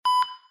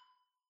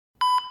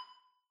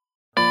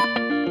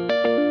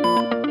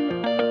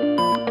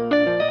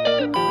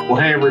Well,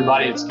 hey,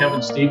 everybody, it's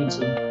Kevin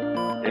Stevenson,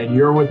 and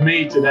you're with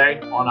me today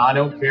on I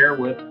Don't Care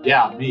with,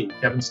 me,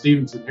 Kevin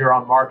Stevenson, here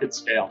on Market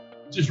Scale.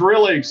 Just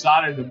really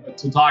excited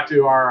to talk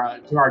to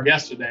our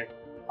guest today.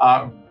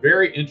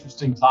 Very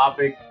interesting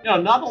topic.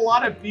 Not a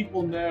lot of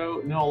people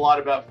know a lot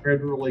about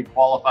federally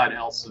qualified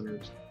health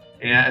centers.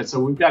 And so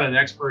we've got an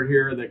expert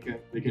here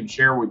that can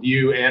share with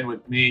you and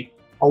with me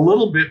a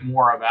little bit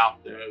more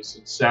about those.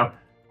 And so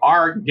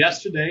our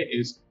guest today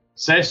is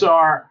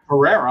Cesar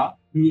Herrera,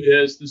 who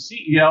is the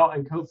CEO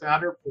and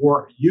co-founder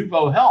for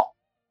Yuvo Health.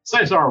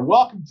 Cesar,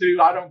 welcome to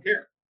I Don't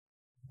Care.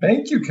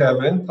 Thank you,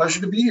 Kevin.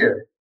 Pleasure to be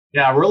here.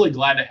 Yeah, really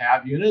glad to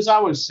have you. And as I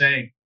was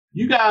saying,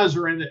 you guys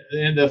are in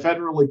the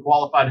federally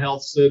qualified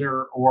health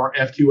center or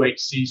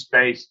FQHC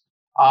space,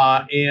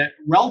 and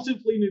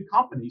relatively new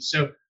company.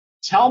 So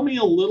tell me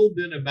a little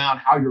bit about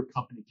how your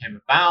company came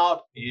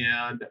about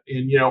and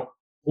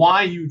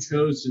why you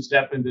chose to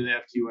step into the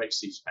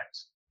FQHC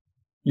space.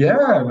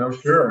 Yeah, no,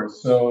 sure.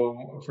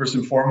 So first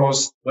and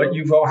foremost, what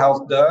Yuvo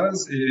Health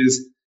does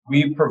is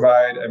we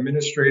provide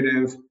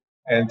administrative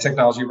and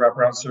technology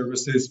wraparound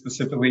services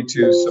specifically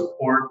to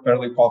support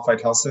federally qualified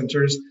health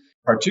centers,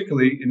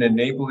 particularly in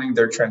enabling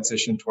their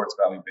transition towards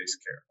value-based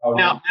care.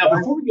 Now,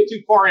 before we get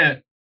too far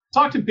in,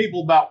 talk to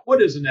people about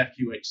what is an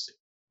FQHC.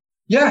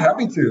 Yeah,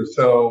 happy to.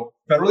 So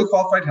federally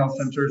qualified health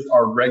centers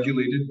are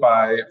regulated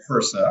by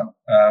HRSA,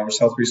 which is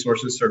Health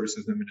Resources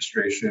Services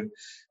Administration,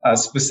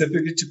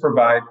 specifically to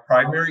provide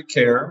primary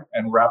care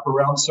and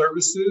wraparound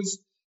services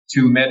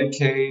to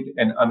Medicaid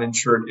and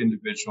uninsured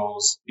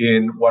individuals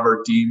in what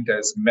are deemed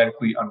as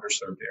medically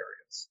underserved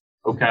areas.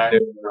 Okay.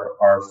 There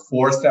are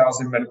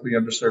 4,000 medically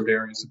underserved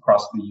areas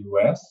across the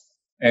U.S.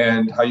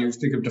 And how you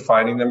think of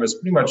defining them as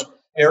pretty much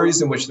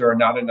areas in which there are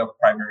not enough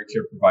primary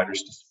care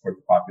providers to support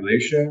the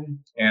population.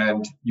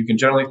 And you can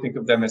generally think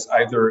of them as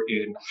either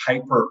in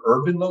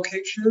hyper-urban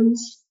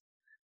locations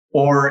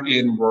or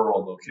in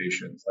rural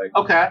locations.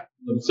 Okay.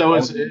 So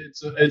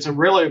it's a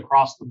really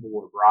across the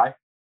board, right?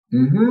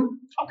 Mm-hmm.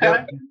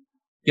 Okay.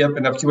 Yep.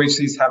 And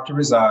FQHCs have to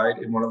reside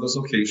in one of those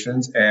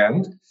locations,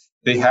 and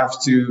they have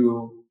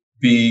to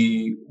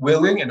be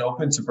willing and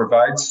open to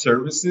provide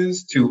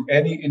services to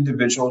any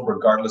individual,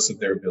 regardless of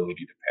their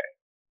ability to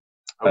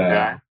pay.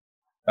 Okay.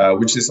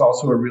 Which is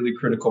also a really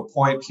critical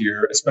point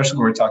here, especially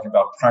when we're talking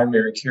about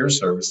primary care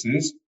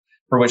services,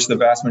 for which the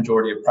vast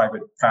majority of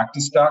private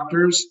practice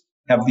doctors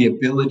have the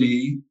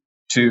ability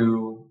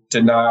to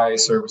deny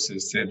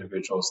services to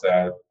individuals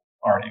that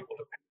aren't able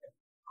to pay.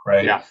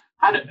 Right? Yeah.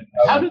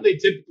 How do they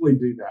typically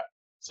do that,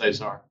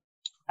 Cesar?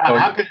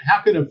 How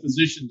can a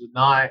physician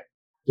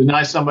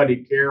deny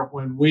somebody care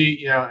when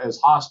we, as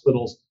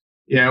hospitals,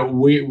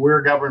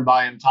 we're governed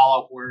by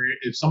EMTALA, where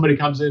if somebody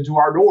comes into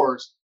our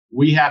doors,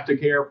 we have to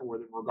care for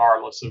them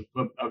regardless of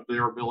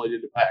their ability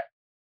to pay.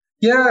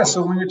 Yeah,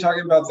 so when you're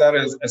talking about that,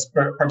 as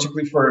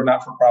particularly for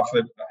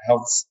not-for-profit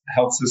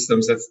health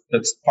systems,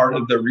 that's part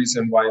of the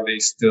reason why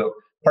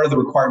part of the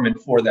requirement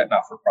for that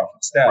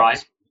not-for-profit status.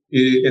 Right.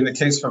 In the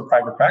case for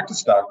private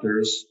practice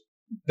doctors,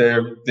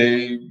 they're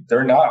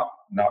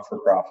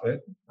not-for-profit,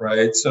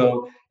 right?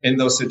 So in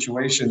those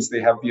situations,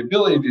 they have the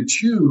ability to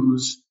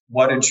choose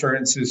what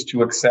insurances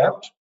to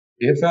accept,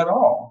 if at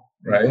all,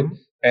 right? Mm-hmm.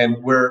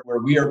 And where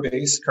we are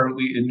based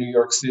currently in New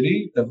York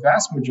City, the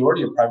vast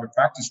majority of private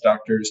practice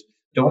doctors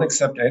don't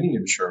accept any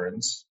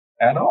insurance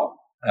at all.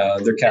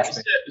 They're cash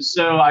pay.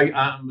 So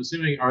I'm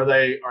assuming, are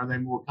they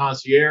more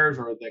concierge,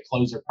 or they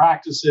close their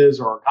practices,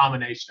 or a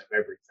combination of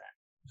everything?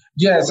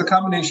 Yeah, it's a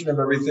combination of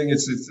everything.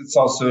 It's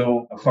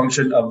also a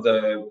function of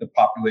the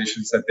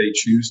populations that they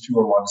choose to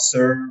or want to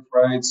serve,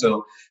 right?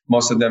 So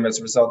most of them, as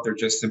a result, they're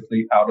just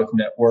simply out of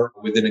network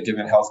within a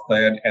given health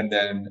plan, and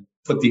then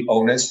put the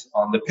onus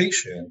on the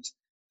patient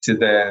to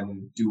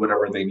then do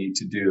whatever they need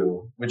to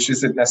do, which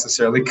isn't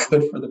necessarily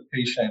good for the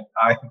patient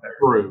either.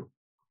 True.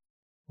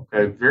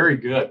 Okay, very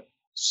good.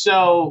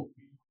 So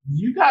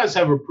you guys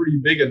have a pretty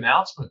big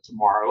announcement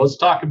tomorrow. Let's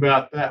talk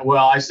about that.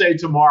 Well, I say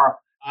tomorrow.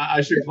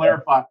 I should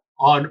clarify,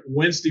 on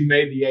Wednesday,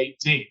 May the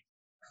 18th.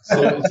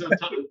 So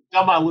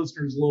tell my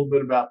listeners a little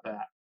bit about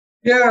that.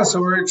 Yeah,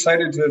 so we're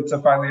excited to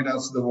finally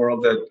announce to the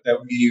world that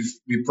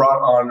we've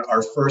brought on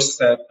our first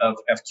set of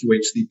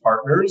FQHC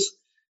partners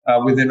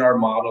within our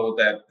model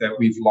that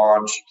we've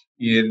launched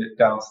in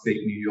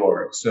downstate New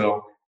York.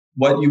 So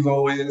what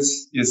Yuvo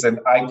is an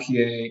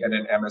IPA and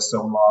an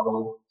MSO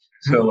model.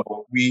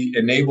 So we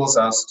enables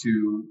us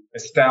to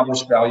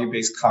establish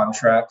value-based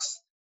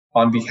contracts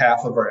on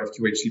behalf of our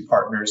FQHC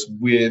partners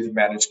with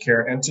managed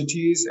care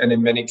entities. And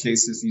in many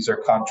cases, these are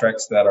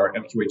contracts that our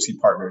FQHC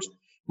partners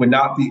would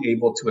not be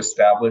able to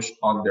establish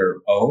on their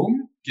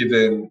own,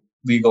 given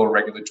legal and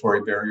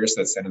regulatory barriers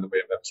that stand in the way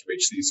of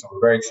FQHC. So we're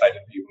very excited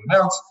to be able to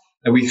announce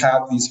that we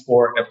have these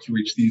 4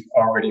 FQHCs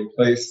already in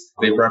place.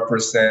 They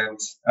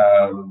represent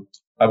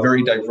a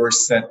very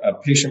diverse set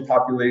of patient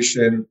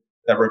population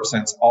that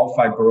represents all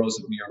 5 boroughs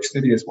of New York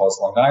City as well as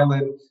Long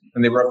Island.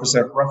 And they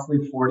represent roughly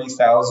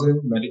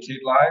 40,000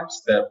 Medicaid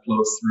lives that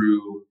flow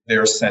through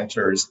their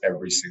centers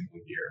every single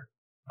year.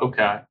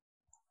 Okay.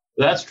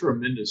 That's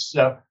tremendous.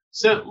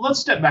 So let's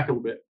step back a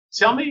little bit.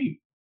 Tell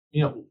me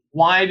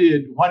why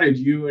did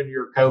you and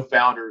your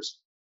co-founders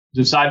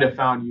decide to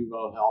found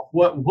Uvo Health?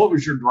 What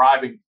was your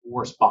driving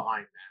force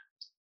behind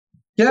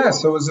Yeah,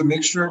 so it was a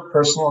mixture of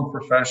personal and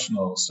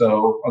professional.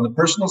 So on the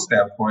personal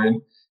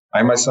standpoint,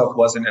 I myself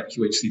was an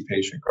FQHC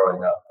patient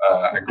growing up.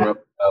 I grew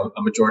up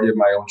a majority of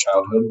my own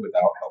childhood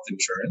without health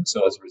insurance.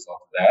 So as a result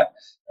of that,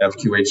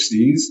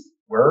 FQHCs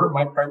were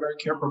my primary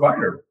care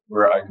provider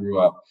where I grew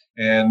up.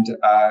 And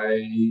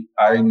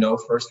I know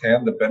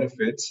firsthand the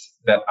benefits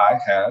that I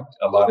had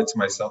allotted to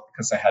myself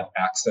because I had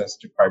access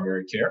to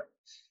primary care.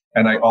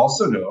 And I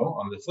also know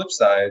on the flip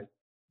side,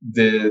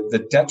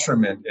 the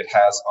detriment it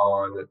has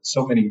on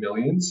so many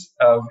millions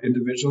of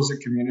individuals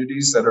and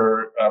communities that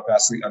are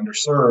vastly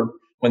underserved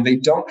when they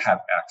don't have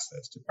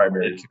access to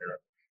primary care.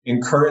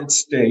 In current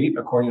state,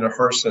 according to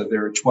HRSA,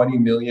 there are 20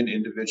 million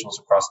individuals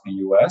across the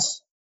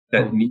U.S.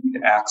 that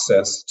need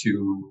access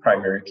to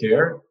primary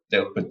care,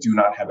 but do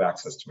not have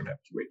access to an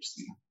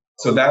FQHC.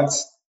 So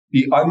that's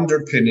the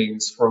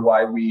underpinnings for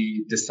why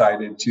we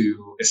decided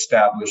to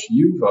establish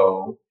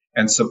Uvo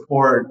and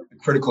support the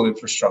critical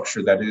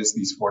infrastructure that is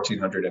these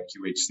 1,400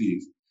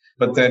 FQHCs.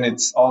 But then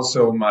it's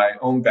also my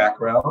own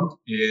background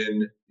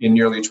in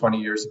nearly 20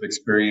 years of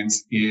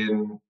experience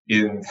in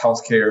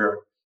healthcare,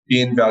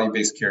 in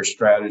value-based care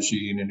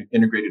strategy, and in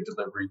integrated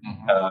delivery,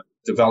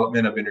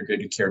 development of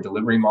integrated care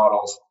delivery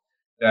models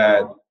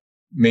that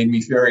made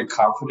me very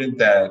confident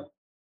that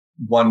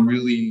one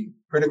really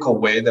critical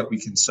way that we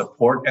can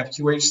support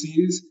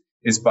FQHCs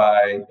is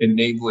by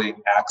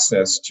enabling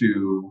access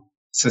to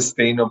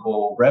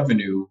sustainable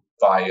revenue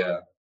via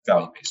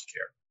value-based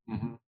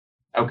care.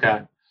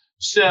 Okay.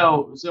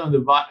 So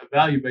the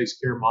value-based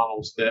care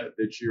models that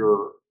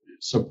you're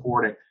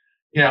supporting,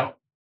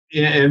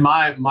 in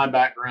my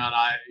background,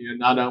 I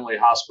not only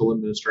hospital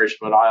administration,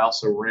 but I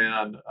also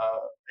ran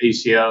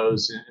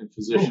ACOs and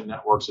physician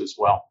networks as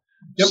well.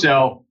 Yep.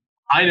 So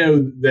I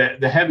know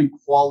the heavy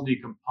quality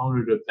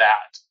component of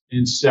that.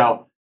 And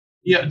so,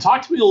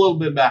 talk to me a little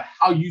bit about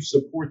how you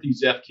support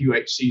these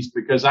FQHCs,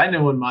 because I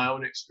know in my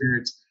own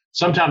experience,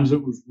 sometimes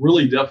it was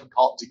really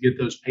difficult to get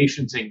those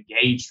patients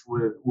engaged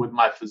with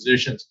my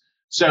physicians.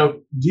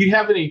 So do you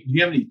have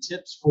any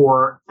tips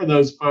for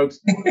those folks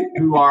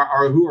who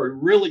are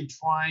really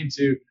trying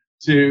to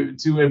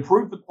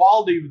improve the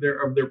quality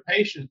of their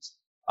patients'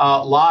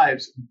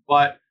 lives,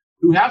 but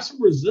who have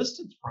some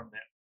resistance from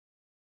them?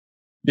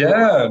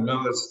 Yeah,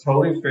 no, that's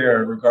totally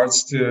fair in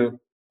regards to,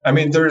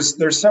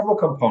 there's several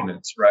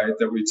components, right,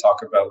 that we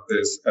talk about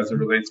this as it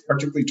relates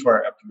particularly to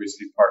our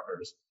FQHC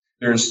partners.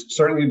 There's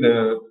certainly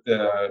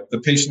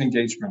the patient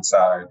engagement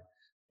side,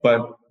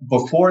 but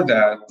before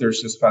that,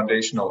 there's just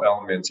foundational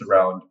elements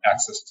around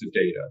access to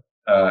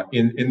data.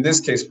 In this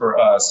case for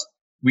us,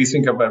 we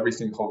think of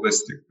everything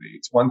holistically.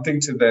 It's one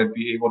thing to then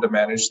be able to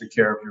manage the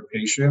care of your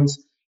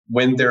patients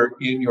when they're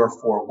in your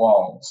four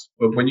walls.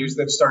 But when you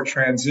then start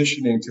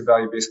transitioning to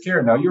value-based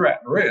care, now you're at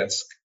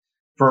risk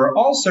for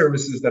all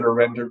services that are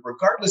rendered,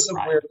 regardless of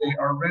where they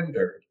are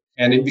rendered.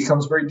 And it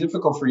becomes very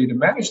difficult for you to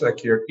manage that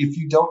care if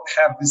you don't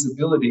have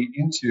visibility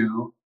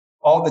into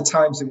all the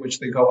times in which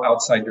they go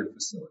outside your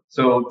facility.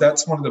 So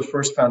that's one of the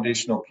first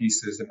foundational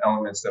pieces and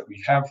elements that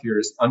we have here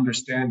is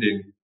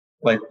understanding,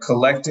 like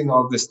collecting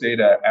all this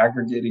data,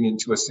 aggregating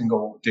into a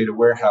single data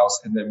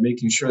warehouse, and then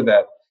making sure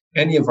that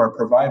any of our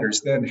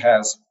providers then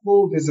has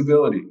full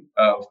visibility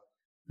of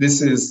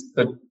this is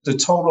the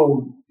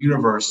total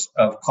universe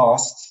of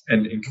costs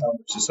and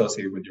encounters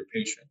associated with your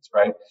patients,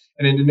 right?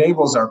 And it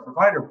enables our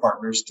provider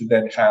partners to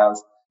then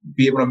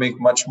be able to make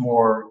much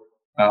more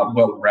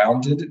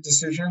well-rounded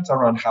decisions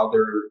around how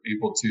they're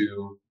able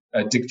to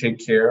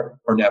dictate care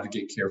or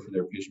navigate care for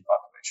their patient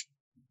population.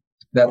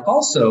 That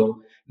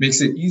also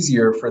makes it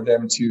easier for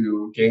them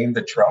to gain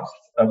the trust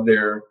of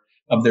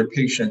their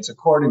patients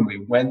accordingly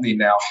when they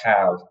now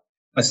have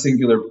a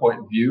singular point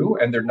of view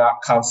and they're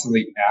not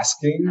constantly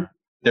asking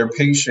their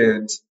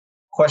patient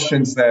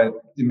questions that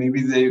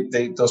maybe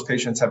those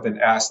patients have been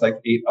asked like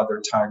 8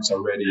 other times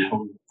already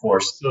over the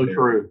course of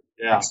their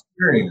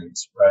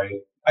experience, right?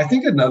 I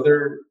think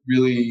another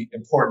really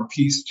important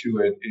piece to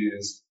it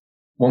is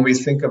when we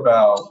think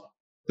about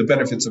the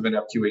benefits of an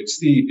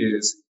FQHC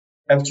is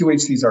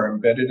FQHCs are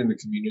embedded in the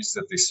communities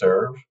that they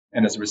serve.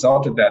 And as a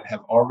result of that,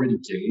 have already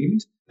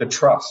gained the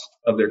trust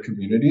of their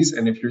communities.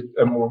 And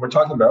when we're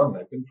talking about, and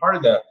I've been part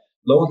of that,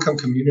 low-income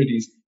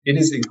communities, it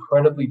is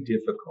incredibly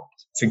difficult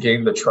to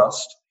gain the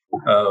trust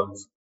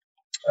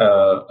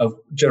of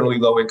generally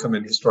low-income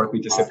and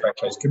historically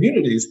disenfranchised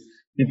communities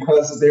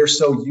because they're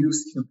so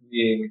used to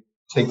being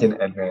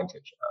taken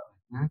advantage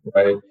of,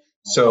 right?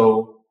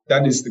 So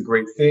that is the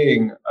great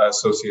thing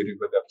associated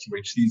with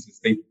FQHCs is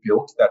they've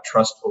built that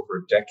trust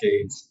over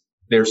decades.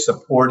 They're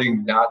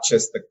supporting not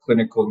just the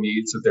clinical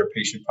needs of their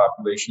patient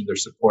population, they're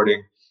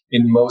supporting,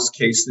 in most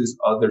cases,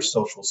 other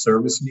social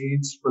service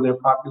needs for their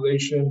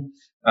population.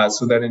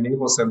 So that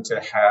enables them to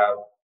have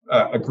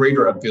a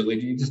greater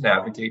ability to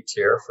navigate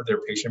care for their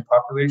patient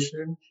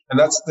population. And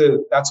that's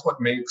what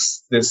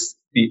makes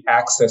the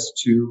access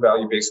to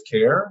value-based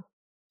care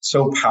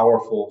so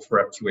powerful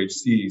for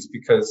FQHCs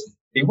because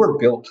they were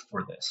built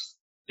for this.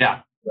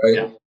 Yeah. right?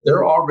 Yeah.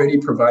 They're already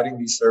providing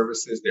these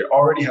services. They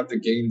already have the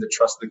gain, the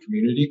trust of the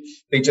community.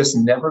 They just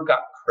never got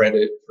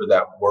credit for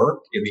that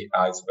work in the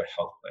eyes of a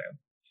health plan.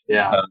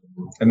 Yeah.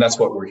 And that's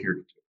what we're here to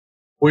do.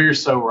 Well, you're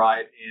so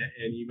right,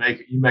 and you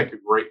make a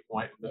great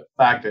point. The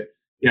fact that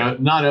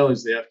not only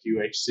is the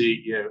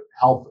FQHC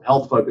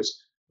health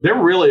focused, they're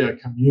really a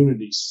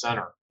community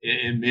center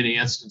in many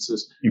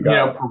instances.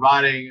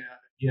 Providing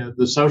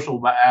the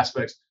social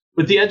aspects,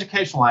 but the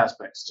educational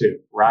aspects too,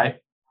 right?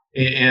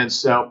 And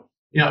so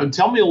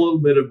tell me a little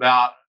bit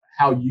about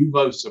how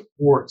UVO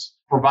supports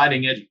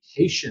providing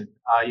education,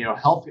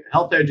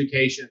 health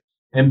education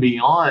and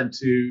beyond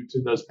to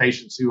those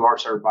patients who are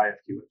served by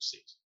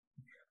FQHCs.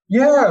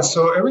 Yeah,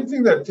 so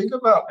everything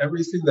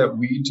that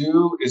we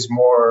do is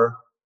more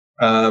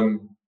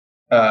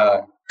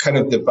kind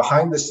of the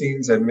behind the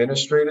scenes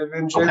administrative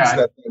engines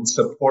that then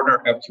support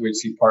our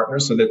FQHC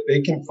partners so that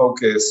they can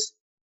focus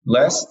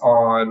less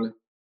on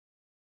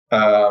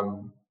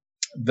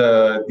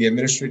the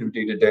administrative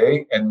day to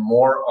day and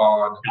more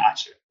on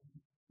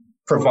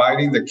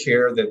providing the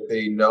care that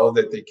they know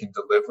that they can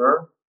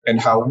deliver. And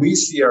how we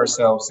see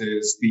ourselves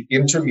is the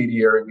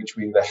intermediary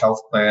between the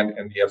health plan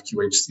and the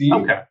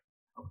FQHC. Okay.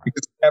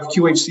 Because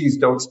FQHCs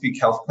don't speak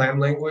health plan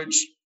language,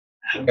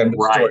 and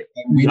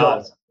we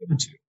don't,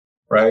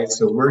 right?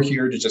 So we're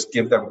here to just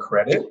give them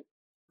credit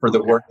for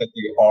the work that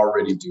they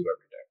already do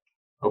every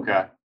day.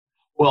 Okay.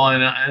 Well,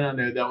 and I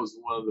know that was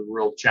one of the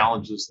real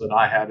challenges that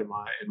I had in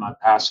my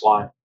past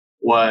life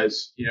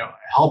was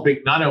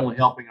not only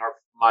helping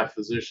my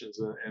physicians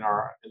in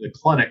the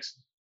clinics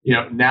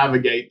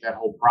navigate that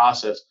whole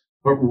process,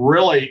 but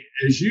really,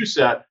 as you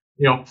said,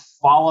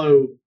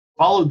 follow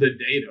the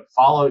data,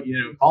 follow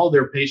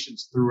their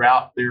patients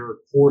throughout their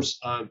course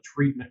of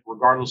treatment,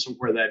 regardless of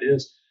where that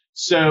is.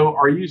 So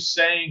are you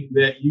saying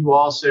that you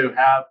also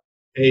have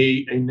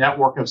a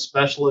network of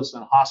specialists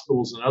and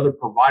hospitals and other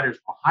providers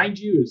behind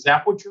you? Is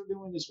that what you're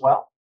doing as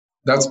well?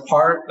 That's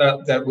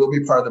that will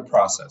be part of the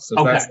process.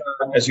 So that's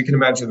not, as you can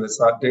imagine,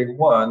 that's not day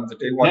one. The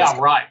day one is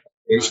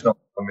foundational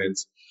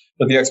elements,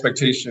 but the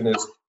expectation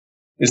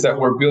is that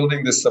we're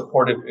building this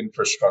supportive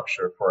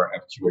infrastructure for our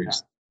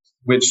FQHC,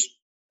 which,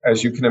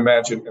 as you can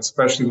imagine,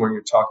 especially when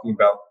you're talking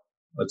about,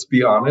 let's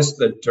be honest,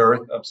 the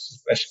dearth of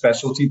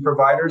specialty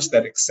providers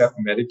that accept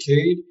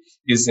Medicaid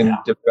is in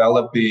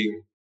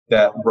developing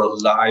that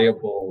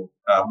reliable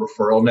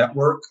referral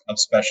network of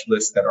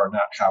specialists that are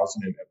not housed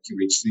in an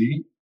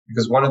FQHC.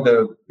 Because one of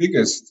the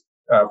biggest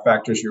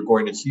factors you're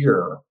going to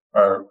hear,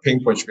 or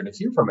pain points you're going to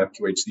hear from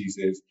FQHCs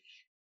is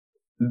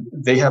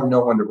they have no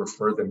one to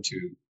refer them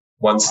to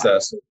once the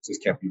services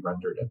can't be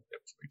rendered at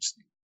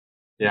FQHC.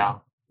 Yeah.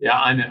 Yeah,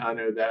 I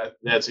know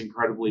that's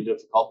incredibly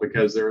difficult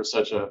because there is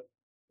such you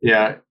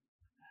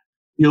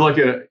look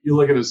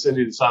at a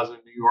city the size of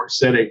New York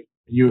City,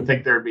 and you would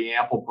think there'd be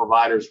ample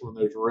providers when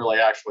there's really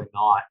actually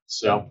not.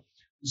 So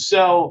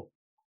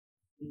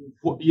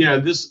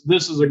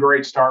this is a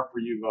great start for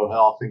UVO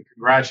Health, and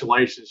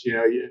congratulations.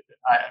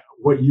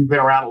 You've been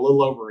around a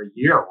little over a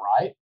year,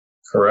 right?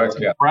 Correct.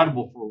 It's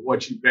incredible for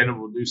what you've been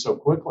able to do so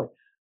quickly.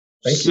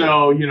 Thank you.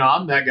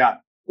 I'm that guy.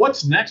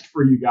 What's next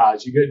for you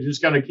guys? You're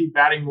just going to keep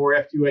adding more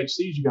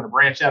FQHCs? You're going to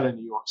branch out in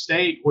New York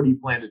State? What do you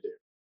plan to do?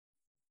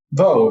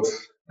 Both.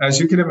 As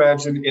you can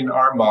imagine, in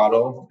our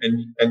model,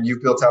 and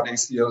you've built out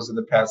ACOs in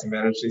the past and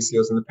managed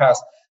ACOs in the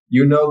past,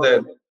 you know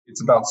that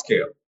it's about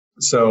scale.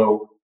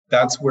 So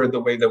that's where the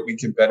way that we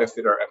can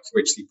benefit our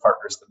FQHC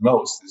partners the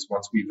most is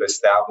once we've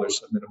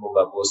established a minimal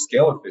level of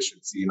scale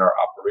efficiency in our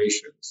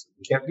operations.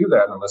 We can't do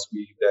that unless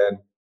we then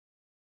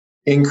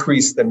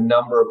increase the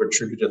number of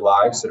attributed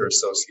lives that are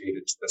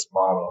associated to this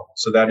model.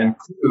 So that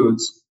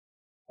includes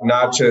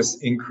not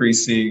just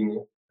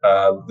increasing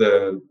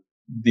the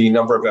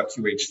number of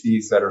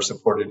FQHCs that are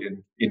supported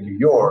in New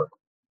York,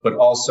 but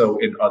also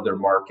in other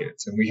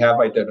markets. And we have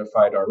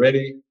identified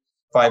already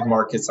 5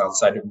 markets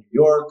outside of New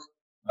York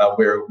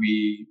where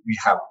we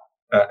have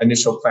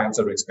initial plans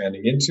of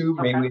expanding into,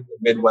 mainly the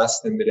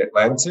Midwest and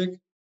Mid-Atlantic,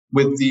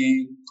 with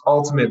the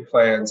ultimate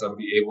plans of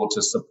being able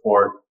to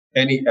support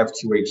any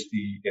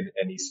FQHC in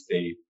any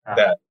state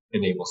that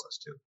enables us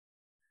to.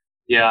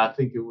 Yeah, I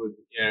think it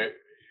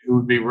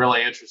would be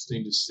really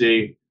interesting to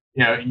see.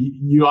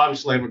 You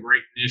obviously have a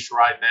great niche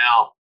right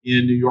now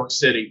in New York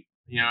City,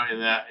 in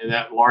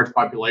that large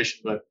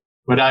population,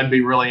 but I'd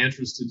be really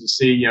interested to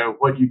see,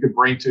 what you could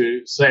bring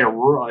to, say, a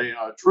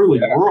truly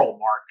rural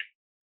market,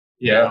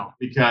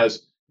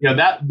 because,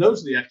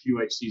 those are the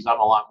FQHCs I'm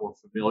a lot more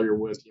familiar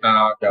with.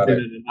 I've been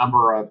in a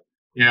number of,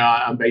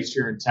 I'm based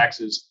here in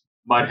Texas,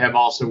 but have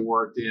also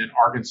worked in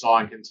Arkansas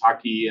and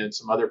Kentucky and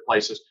some other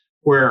places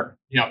where,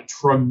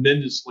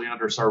 tremendously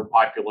underserved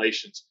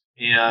populations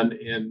and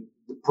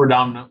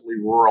predominantly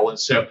rural. And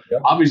so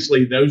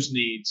obviously those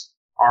needs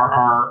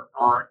are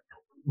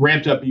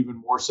ramped up even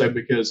more so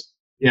because,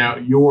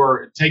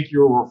 take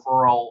your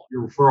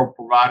referral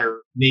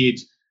provider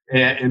needs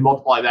and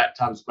multiply that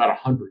times about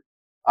 100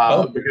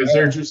 because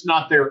they're just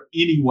not there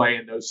anyway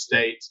in those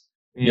states.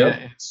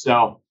 And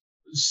so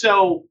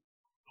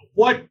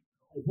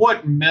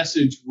what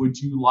message would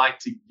you like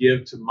to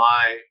give to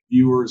my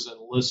viewers and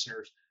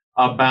listeners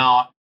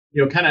about,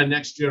 kind of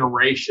next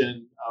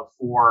generation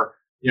for,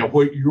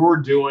 what you're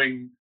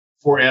doing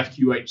for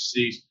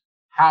FQHCs?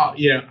 How,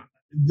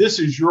 this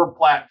is your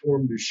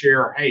platform to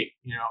share, hey,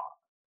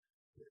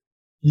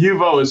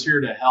 UVO is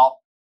here to help.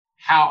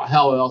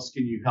 How else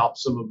can you help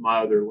some of my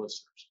other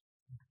listeners?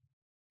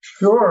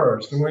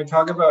 Sure. So when we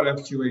talk about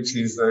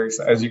FQHCs,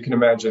 as you can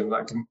imagine,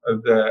 I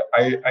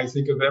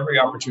think of every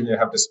opportunity I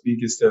have to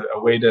speak is a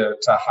way to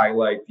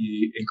highlight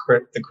the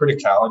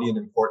criticality and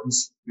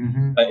importance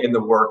in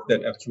the work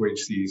that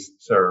FQHCs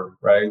serve,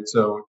 right?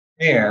 So,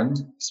 and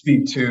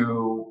speak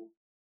to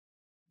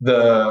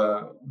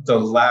the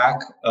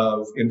lack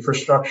of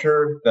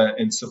infrastructure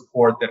and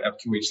support that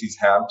FQHCs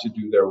have to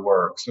do their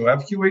work. So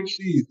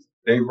FQHCs,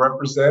 they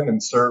represent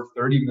and serve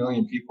 30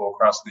 million people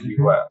across the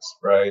U.S.,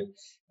 right?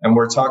 And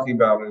we're talking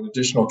about an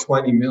additional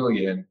 20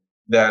 million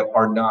that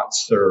are not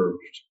served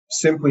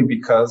simply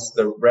because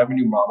the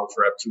revenue model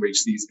for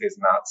FQHCs is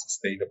not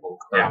sustainable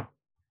currently,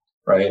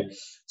 right?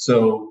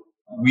 So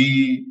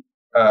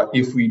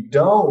if we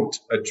don't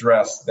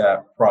address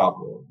that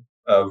problem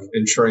of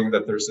ensuring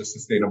that there's a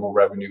sustainable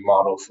revenue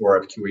model for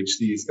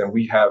FQHCs, then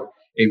we have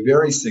a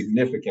very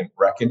significant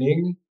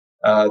reckoning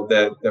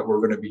that we're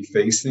going to be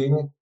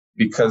facing,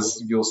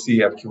 because you'll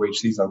see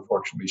FQHCs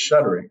unfortunately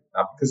shuttering,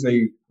 not because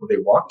they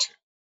want to,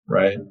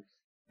 right?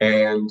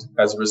 And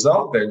as a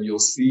result, then you'll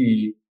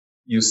see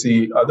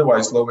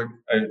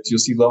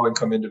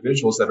low-income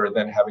individuals that are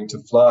then having to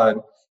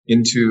flood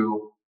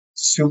into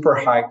super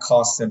high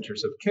cost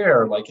centers of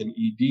care like an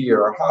ED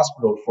or a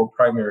hospital for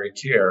primary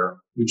care,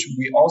 which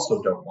we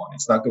also don't want.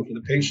 It's not good for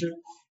the patient,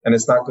 and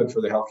it's not good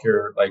for the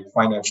healthcare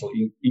financial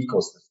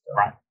ecosystem.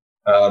 Right.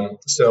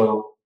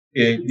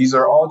 These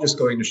are all just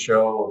going to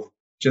show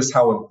just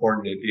how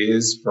important it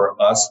is for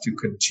us to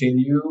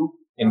continue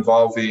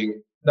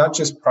involving not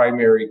just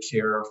primary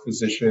care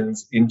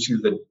physicians into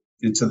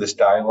this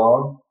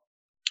dialogue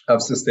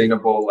of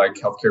sustainable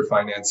healthcare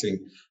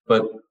financing,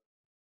 but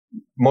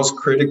most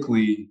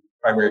critically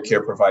primary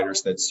care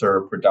providers that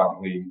serve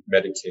predominantly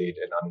Medicaid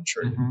and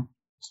uninsured.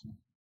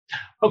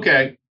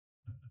 Okay,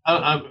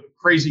 a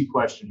crazy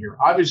question here.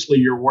 Obviously,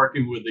 you're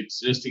working with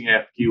existing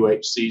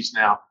FQHCs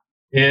now,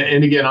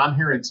 and again, I'm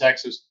here in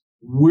Texas.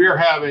 We're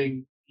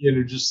having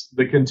just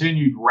the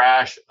continued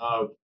rash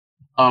of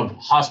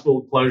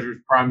hospital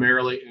closures,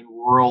 primarily in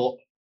rural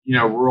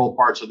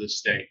parts of the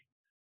state.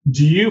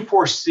 Do you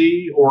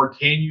foresee, or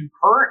can you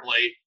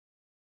currently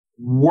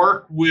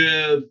work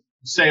with,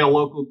 say, a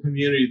local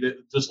community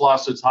that just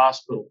lost its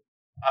hospital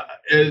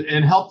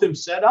and help them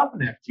set up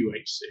an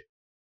FQHC?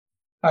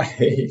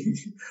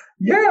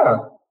 Yeah.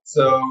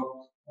 So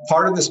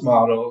part of this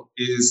model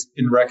is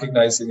in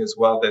recognizing as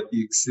well that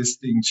the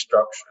existing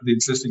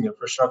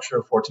infrastructure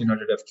of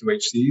 1,400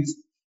 FQHCs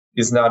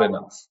is not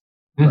enough.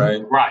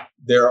 Right.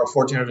 There are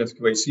 1,400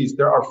 FQHCs.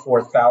 There are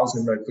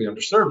 4,000 medically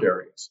underserved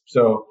areas.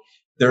 So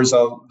there's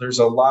a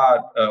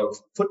lot of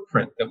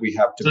footprint that we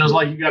have to. Sounds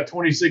like you got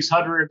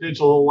 2,600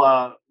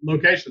 potential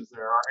locations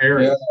there, or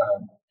areas.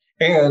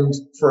 Yeah. And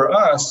for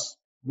us,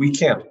 we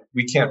can't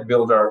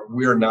build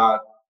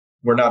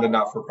we're not a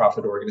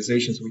not-for-profit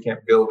organization, so we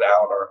can't build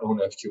out our own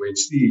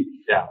FQHC.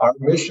 Yeah. Our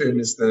mission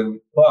is to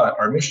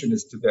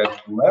then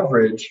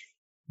leverage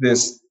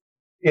this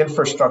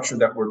infrastructure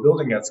that we're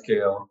building at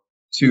scale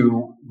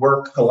to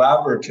work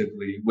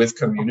collaboratively with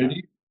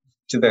community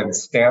to then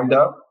stand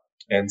up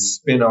and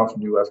spin off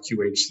new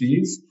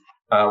FQHCs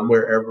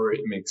wherever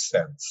it makes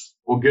sense.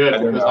 Well, good,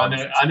 because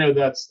I know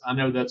that's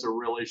a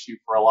real issue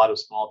for a lot of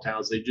small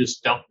towns. They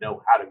just don't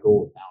know how to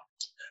go about it.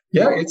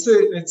 Yeah, it's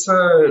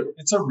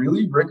a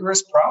really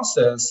rigorous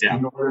process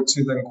in order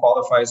to then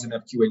qualify as an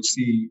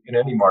FQHC in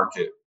any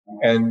market,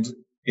 and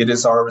it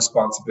is our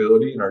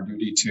responsibility and our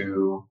duty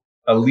to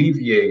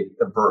alleviate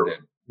the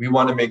burden. We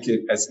want to make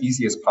it as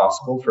easy as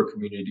possible for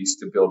communities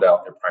to build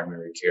out their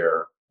primary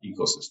care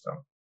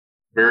ecosystem.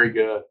 Very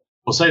good.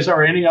 Well,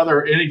 Cesar, any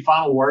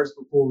final words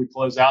before we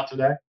close out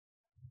today?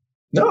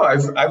 No,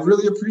 I've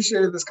really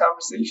appreciated this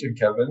conversation,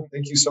 Kevin.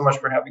 Thank you so much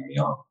for having me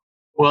on.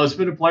 Well, it's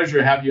been a pleasure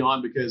to have you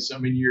on, because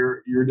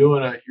you're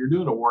doing a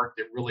work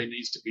that really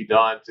needs to be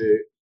done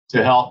to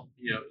help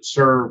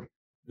serve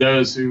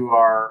those who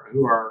are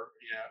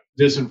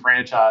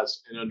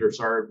disenfranchised and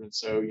underserved. And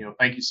so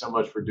thank you so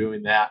much for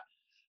doing that.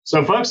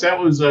 So, folks, that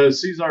was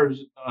Cesar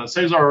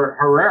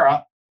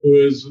Herrera, who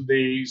is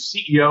the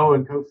CEO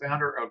and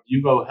co-founder of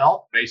UVO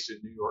Health, based in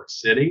New York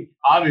City.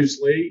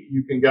 Obviously,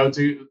 you can go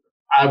to,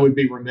 I would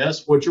be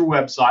remiss, what's your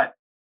website?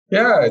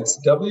 Yeah, it's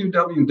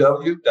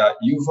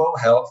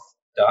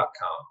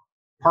www.uvohealth.com.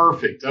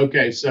 Perfect.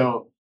 Okay,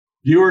 so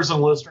viewers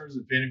and listeners,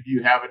 if any of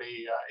you have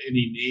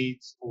any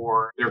needs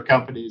for their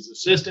company's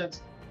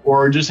assistance,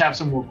 or just have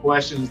some more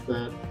questions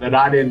that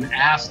I didn't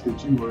ask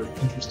that you were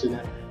interested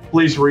in,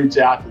 please reach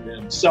out to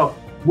them. So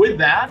with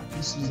that,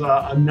 this is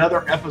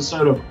another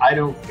episode of I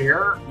Don't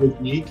Care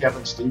with me,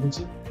 Kevin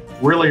Stevenson.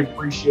 Really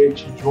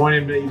appreciate you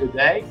joining me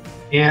today,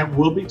 and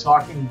we'll be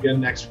talking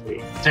again next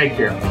week. Take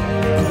care.